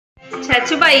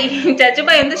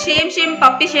சச்சுபாய் வந்து shame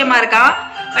puppy ஷேமா இருக்கான்.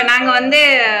 நாங்க வந்து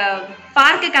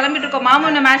பார்க்கு கிளம்பிட்டு இருக்கோம். மாமு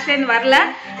இந்த மேட்ச்லேருந்து வரல.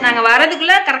 நாங்கள்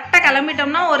வரதுக்குள்ளே கரெக்டாக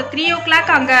கிளம்பிட்டோம்னா ஒரு 3 o'clock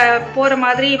அங்கே போகிற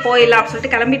மாதிரி போயிடலாம் அப்படின்னு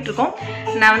சொல்லிட்டு கிளம்பிட்டு இருக்கோம்.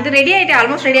 நான் வந்து ரெடி ஆகிட்டேன்,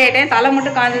 ஆல்மோஸ்ட் ரெடி ஆகிட்டேன். தலை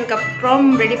மட்டும் காஞ்சதுக்கப்புறம்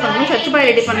ரெடி பண்ணணும், சச்சுபாய்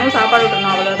ரெடி பண்ணணும், சாப்பாடு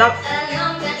விட்டணும், அவ்வளோதான்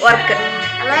ஒர்க்கு.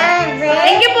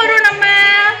 எங்கே போகிறோம்? நம்ம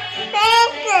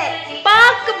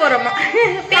பார்க்க போகிறோமா?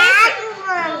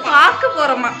 பார்க்க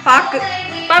போகிறோமா?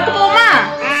 பார்க்க போவோமா?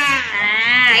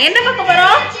 என்ன பார்க்க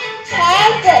போகிறோம்?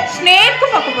 ஸ்னேக்கு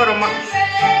பார்க்க போகிறோமா?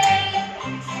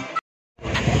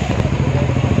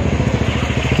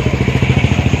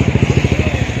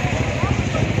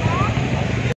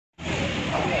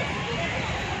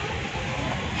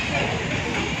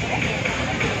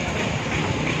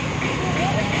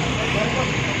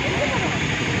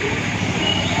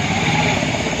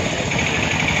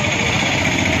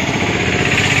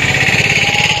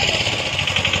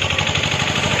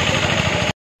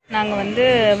 நாங்கள் வந்து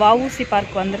VOC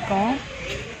பார்க் வந்திருக்கோம்.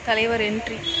 தலைவர்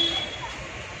என்ட்ரி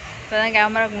இப்போ தான்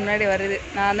கேமராவுக்கு முன்னாடி வருது.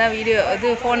 நான் தான்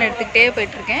ஃபோன் எடுத்துக்கிட்டே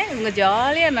போயிட்டுருக்கேன். இவங்க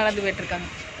ஜாலியாக நடந்து போயிட்டுருக்காங்க.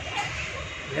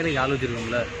 வேறு ஆள்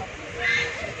வச்சுருக்கோம்ல.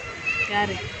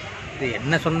 யார்? இது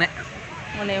என்ன சொன்னேன்,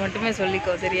 உன்னை மட்டுமே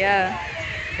சொல்லிக்கோ சரியா?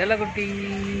 செல்லக்குட்டி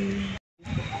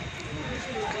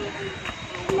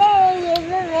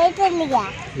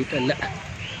வீட்டில் இல்லை,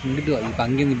 இங்கிட்டு இப்போ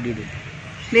அங்கேயும் இப்படி.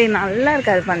 டேய் நல்லா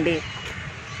இருக்காது பாண்டி,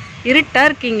 இருட்டா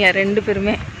இருக்கீங்க 2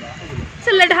 பேருமே.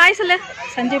 சொல்லட்டு ஹாய் சொல்ல.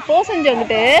 சஞ்சய் போ, சஞ்சய்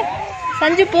அங்கிட்டு.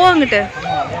 சஞ்சய் போ அங்கிட்டு.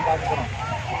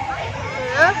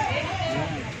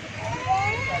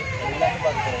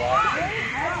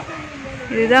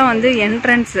 இதுதான் வந்து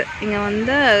என்ட்ரன்ஸ். இங்கே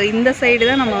வந்து இந்த சைடு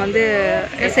தான் நம்ம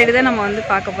வந்து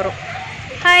பார்க்க போகிறோம்.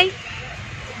 ஹாய்,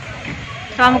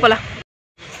 வாங்க போகலாம்.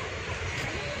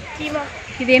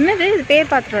 இது என்னது? இது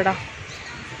பேர் பார்த்துடா.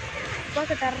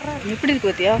 எப்படி இருக்கு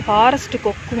பார்த்தியா? ஃபாரஸ்ட்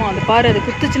கொக்குமா அது பாரு. அது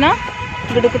குத்துச்சுன்னா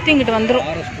இங்கிட்ட குத்தி இங்கிட்ட வந்துடும்.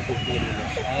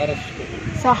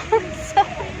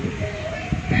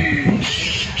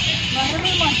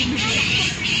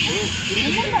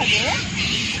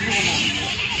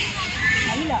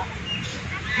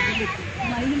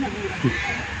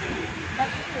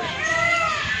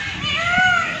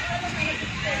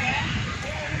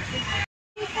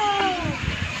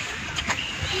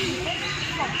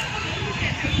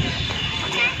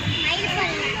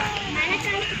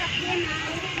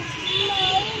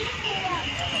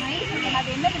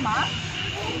 அது என்னதுமா?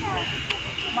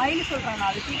 மயில் சொல்றாங்க,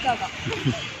 அது பீக்காக.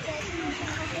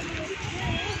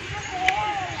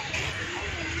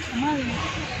 அம்மா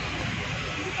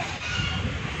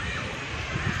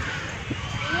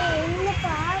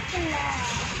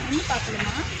என்ன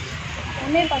பார்க்கலமா?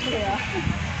 உன்னே பார்க்கலையா?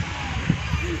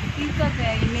 பீக்காக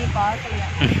என்னை பார்க்கலையா?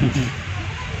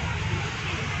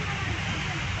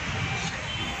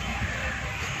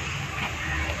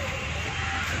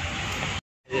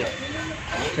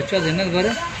 சச்சு அது என்னது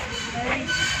பாரு?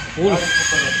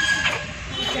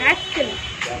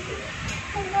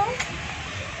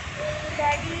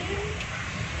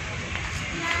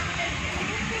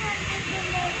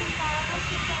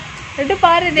 ரெண்டு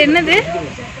பாரு, இது என்னது?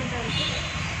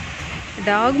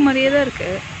 டாக் மாதிரியே தான் இருக்கு.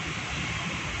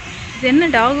 இது என்ன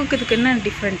டாகுக்கு இதுக்கு என்ன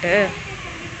டிஃப்ரெண்ட்டு?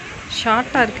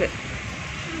 ஷார்ட்டாக இருக்கு.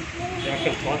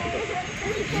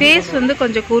 ஃபேஸ் வந்து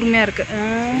கொஞ்சம் கூர்மையாக இருக்கு.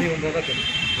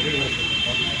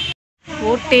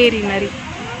 ஓட்டேரி மாதிரி.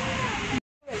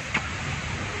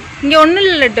 இங்கே ஒன்றும்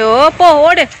இல்லட்டோ, போ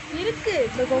ஓடு. இருக்கு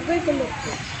இந்த கொகைக்குள்ள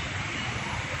இருக்கு.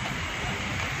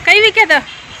 கை வைக்காத.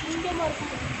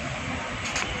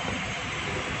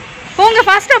 போங்க,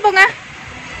 ஃபாஸ்டா போங்க.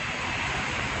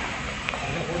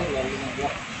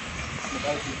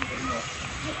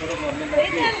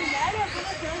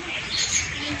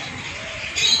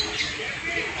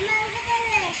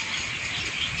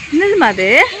 என்னதுமா அது?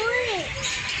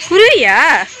 குருவியா?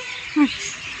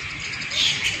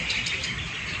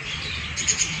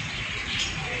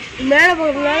 மேல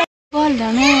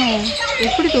தானே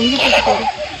எப்படி தொங்கிட்டு பாரு.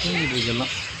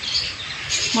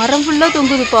 மரம் ஃபுல்லா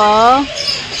தொங்குதுப்பா.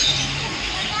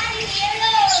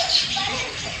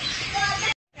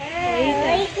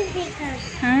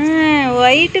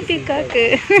 White peacock.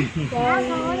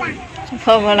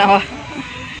 போகலாம் வா.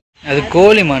 அது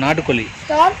கோழிமா, நாட்டுக்கோழி.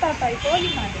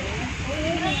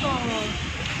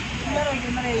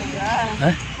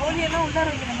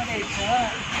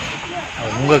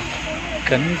 உங்க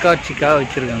கண்காட்சிக்காக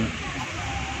வச்சிருக்காங்க.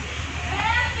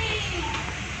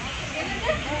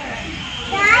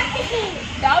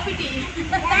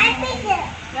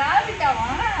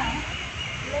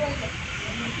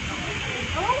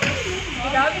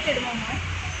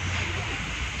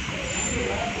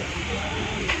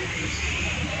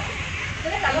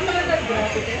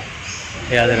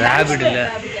 அது ரேபிட் இல்லை,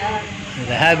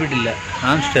 ரேபிட் இல்லை,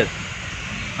 ஹாம்ஸ்டர்.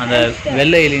 அந்த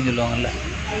வெள்ளை எலின்னு சொல்லுவாங்கல்ல,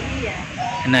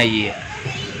 என்ன ஐயா,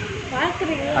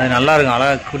 அது நல்லா இருக்கும்.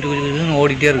 அழகாக குட்டி குட்டி குட்டின்னு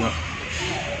ஓடிட்டே இருக்கும்.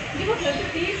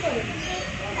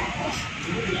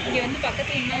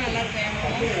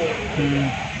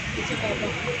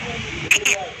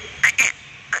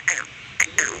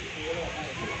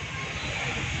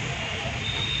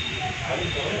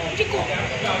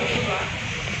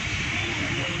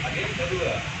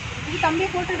 தம்பியை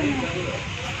போட்டுடுங்க.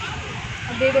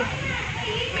 அப்படியே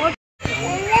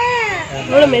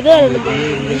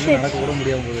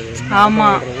ஆமா,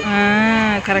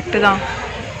 கரெக்டு தான்.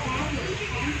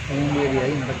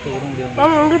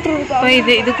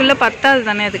 இதுக்குள்ள பத்தாது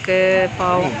தானே அதுக்கு,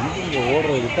 பாவம்.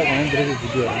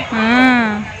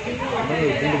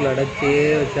 அடைச்சே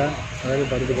வச்சா அதாவது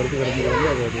படுத்து படுத்து கிடந்து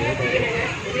அது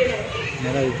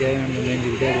நேரம் அது தேவையான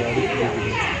வேண்டிக்கிட்டே அது அடிச்சு.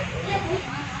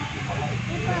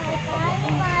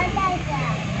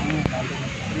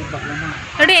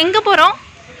 அப்படி எங்க போறோம்,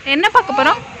 என்ன பார்க்க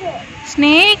போறோம்?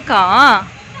 ஸ்னேக்கா?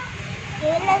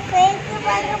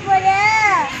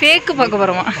 ஃபேக்கு பார்க்க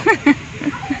போறோமா?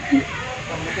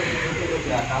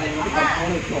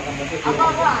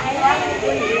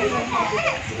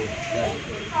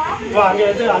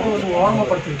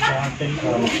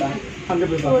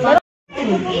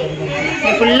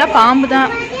 ஃபுல்லா பாம்பு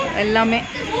தான் எல்லாமே,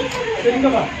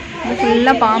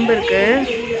 ஃபுல்லா பாம்பு இருக்கு.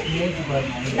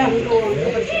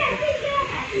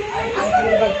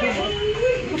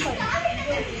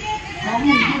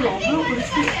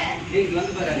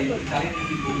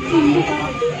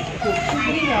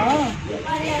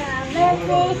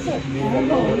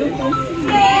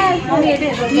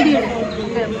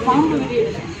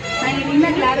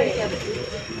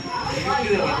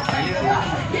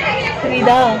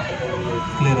 புரியுதா?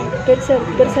 பெருசா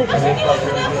பெருசா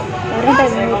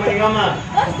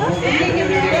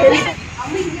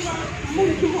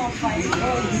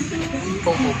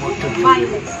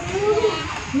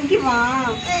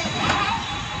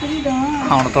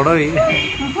அவனை தொடவி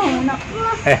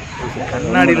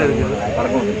கண்ணாடியில் இருக்கு.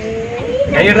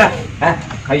 கையிடுறா,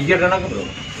 கையிடுறா,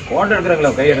 போட்டோ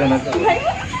எடுக்கிறாங்களா? கையிடுறா,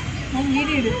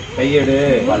 கையெடு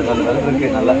இருக்கு.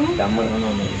 நல்லா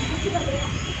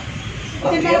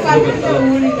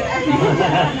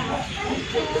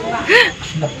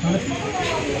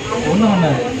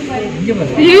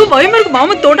ஐயோ பயமா இருக்கு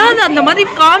மாமா, தொடாத, அந்த மாதிரி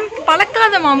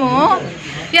பழக்காத மாமோ.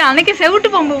 ஏன் அன்னைக்கு செவிட்டு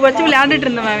பாம்பு வச்சு விளையாண்டுட்டு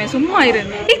இருந்தவன், சும்மா இரு.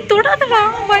 ஏய் தொடாதடா,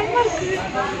 பயமா இருக்கு.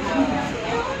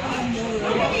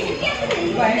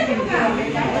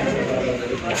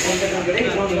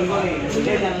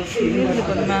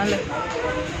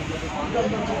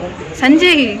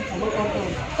 சஞ்சய்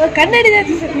கண்ணாடி தான்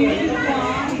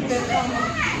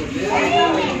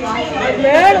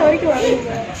மேல வரைக்கும்.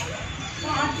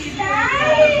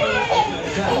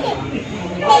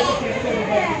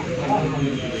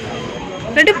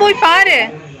 லட்டு போய் பாரு,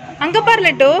 அங்க பாரு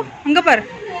லட்டு, அங்க பாரு.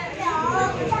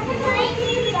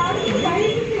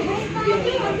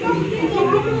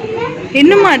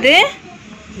 என்னம்மா அது,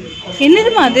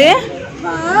 என்னதுமா அது?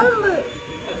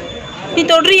 நீ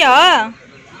தொடுறியா?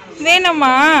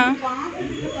 வேணாமா?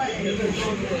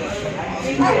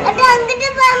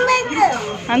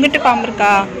 அங்கிட்டு பாம்பு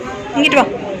இருக்கா? இங்கிட்டு வா.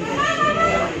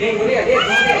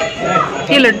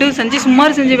 ஏ லட்டு, சஞ்சய்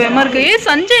சும்மாரு, சஞ்சய் பயமா இருக்கு. ஏ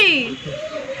சஞ்சய்,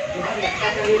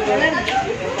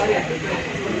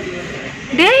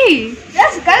 டேய்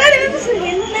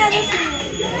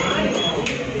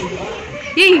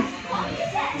ஏய்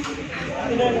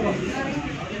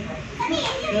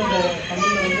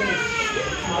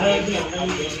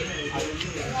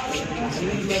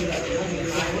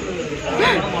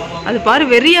அது பாரு,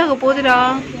 வெறியாக போகுதுடா.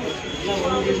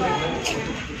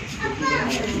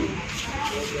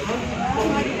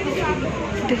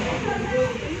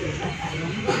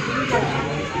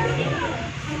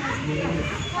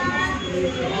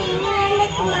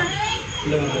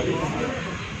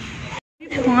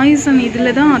 பாய்சன் இதுல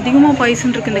தான் அதிகமா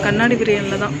பாய்சன் இருக்கு, இந்த கண்ணாடி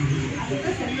பிரியாணில தான்.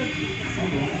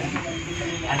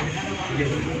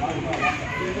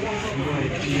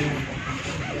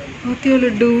 ஓகே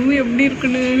லட்டு எப்படி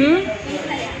இருக்குன்னு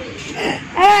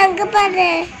அங்க பாரு.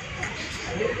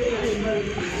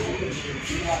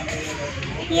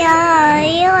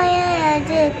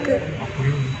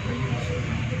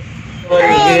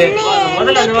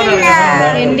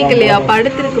 எண்டிக்கலையா?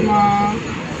 படுத்திருக்குமா?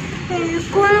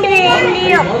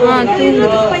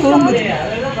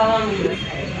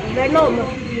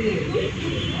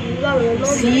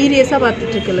 சீரியஸா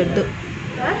பார்த்துட்டு இருக்கு லட்டு.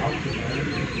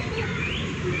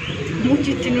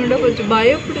 மூச்சு தின்னுண்டா போச்சு,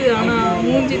 பயப்படுது. ஆனா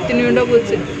மூச்சு தின்னுண்டா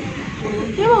போச்சு.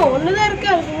 ஒண்ணுதான் இருக்கு,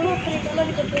 அதுக்கு கூட பெரிய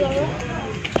கண்ணாடி கட்டுறாங்க.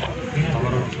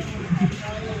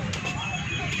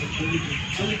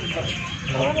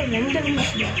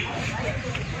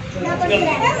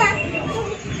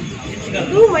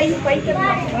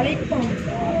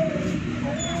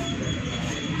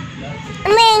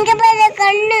 இங்க பாரு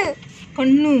கண்ணு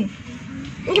கண்ணு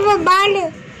இங்க பாரு பாலு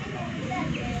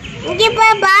இங்க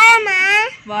பாரு பாலமா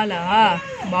வாலா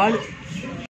பாலு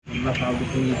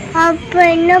அப்ப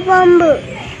என்ன பாம்பு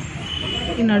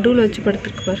நடுவுல வச்சு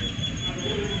படுத்துருக்கு பாரு.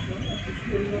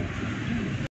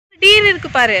 டீர் இருக்கு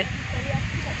பாரு.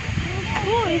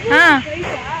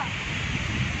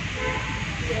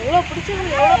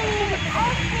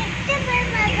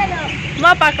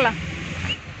 வா பார்க்கலாம்.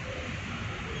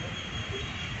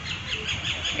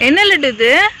 என்ன லட்டு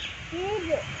இது?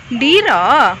 டீரா?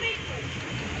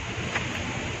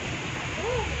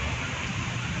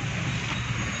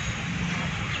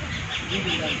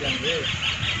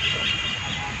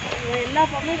 எல்லா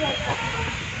பாம்பும்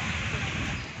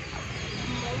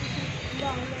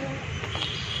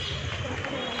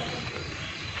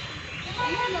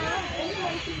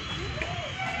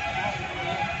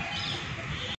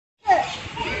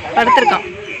படுத்திருக்கான்.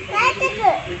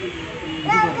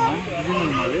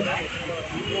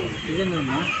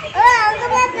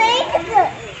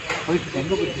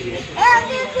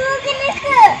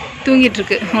 தூங்கிட்டு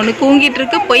இருக்கு. ஒன்று தூங்கிட்டு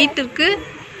இருக்கு, போயிட்டு இருக்கு,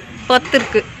 பத்து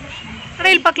இருக்கு.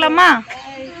 கடையில் பார்க்கலாமா?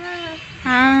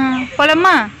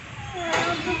 போலாமா?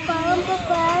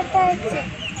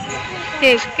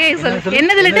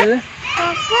 என்னது லட்டு?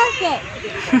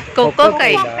 கொக்கோ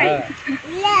காய்.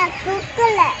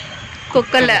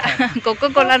 கொக்கல கொக்கோ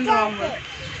கோலான்னு சொல்லுவாங்க.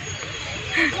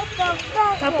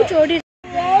 தப்பு சோடி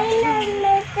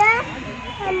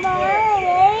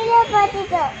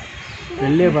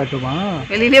வெளியே பார்த்துமா?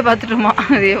 வெளியிலே பார்த்துட்டோமா?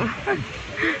 அதே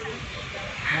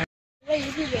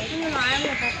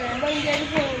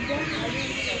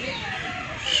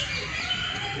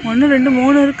 1 2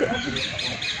 3 இருக்கு.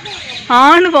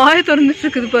 ஆணு வாய திறந்துட்டு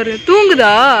இருக்குது பாரு.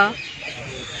 தூங்குதா?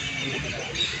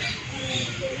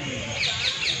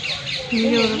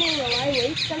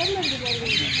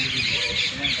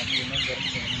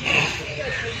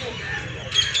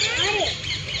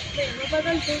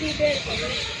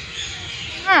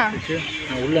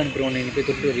 உள்ள அனுப்புறோம். நீ போய்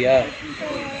தொட்டு வரியா?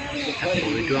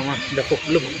 போயிட்டு வாமா. இந்த போ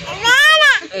உள்ள போ.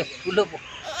 உள்ள போ.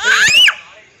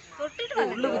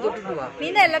 உள்ள போய் தொட்டுட்டு வா. நீ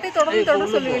தான் எல்லாத்தையும்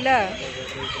தொடர்ந்து சொல்லுவீல.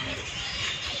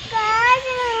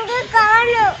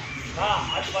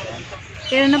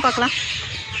 என்ன பார்க்கலாம்?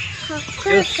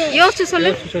 யோசிச்சு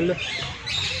சொல்லு.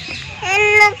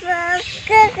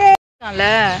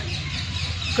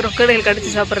 crocodile கடிச்சு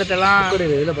சாப்பிட்றதெல்லாம்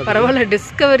பரவாயில்ல.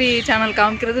 டிஸ்கவரி சேனல்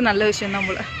காமிக்கிறது நல்ல விஷயம் தான்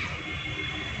போல.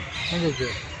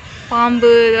 பாம்பு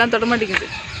இதெல்லாம் தொட மாட்டேங்குது.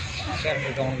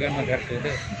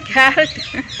 கேரட்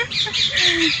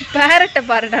பேரட்டை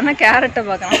பாருட்டானா கேரட்டை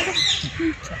பார்க்கலாம்.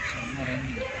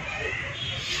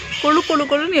 கொழு கொழு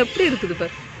கொழுன்னு எப்படி இருக்குது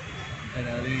பாரு.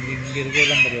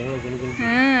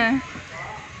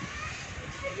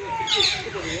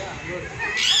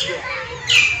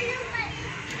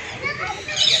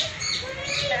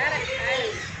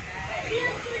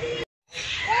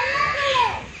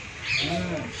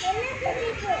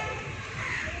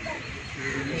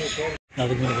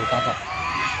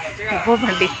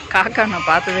 காக்கா நான்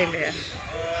பார்த்ததே இல்லையா?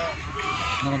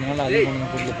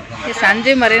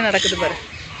 சஞ்சய் மாதிரியே நடக்குது பாரு.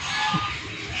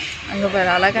 அங்க பாரு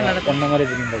அழகா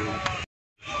நடக்குது.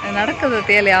 நடக்குது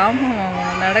தேலை. ஆமா ஆமா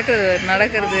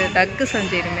நடக்கிறது டக்கு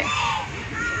சஞ்சயினுமே.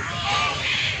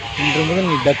 இன்று முதல்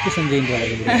நீ டக்கு சஞ்சய்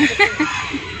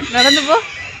நடந்து போ.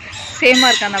 சேமா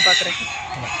இருக்கா? நான் பாக்குறேன்.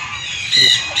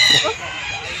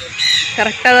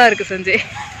 கரெக்டா தான் இருக்கு சஞ்சய்.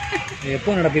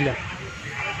 எப்போ நடப்பில்ல?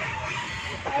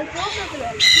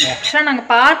 ஆக்சுவலாக நாங்கள்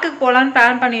பார்க்குக்கு போகலான்னு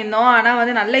பிளான் பண்ணியிருந்தோம். ஆனால்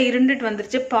வந்து நல்லா இருண்டுட்டு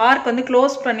வந்துருச்சு. பார்க் வந்து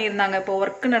க்ளோஸ் பண்ணியிருந்தாங்க. இப்போ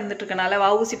ஒர்க்கு நடந்துட்டு இருக்கனால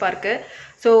வஉசி பார்க்கு.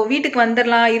 ஸோ வீட்டுக்கு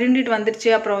வந்துடலாம், இருண்டுட்டு வந்துருச்சு.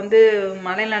 அப்புறம் வந்து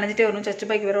மழையில் நனைஞ்சிட்டே வரும்.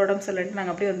 சச்சுப்பாய்க்கு வேறு உடம்பு சொல்லிட்டு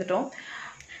நாங்கள் அப்படியே வந்துட்டோம்.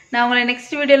 நான் உங்களை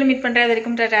நெக்ஸ்ட் வீடியோவில் மீட் பண்ணுறேன். அது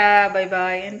வரைக்கும் tata bye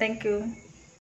bye and thank you.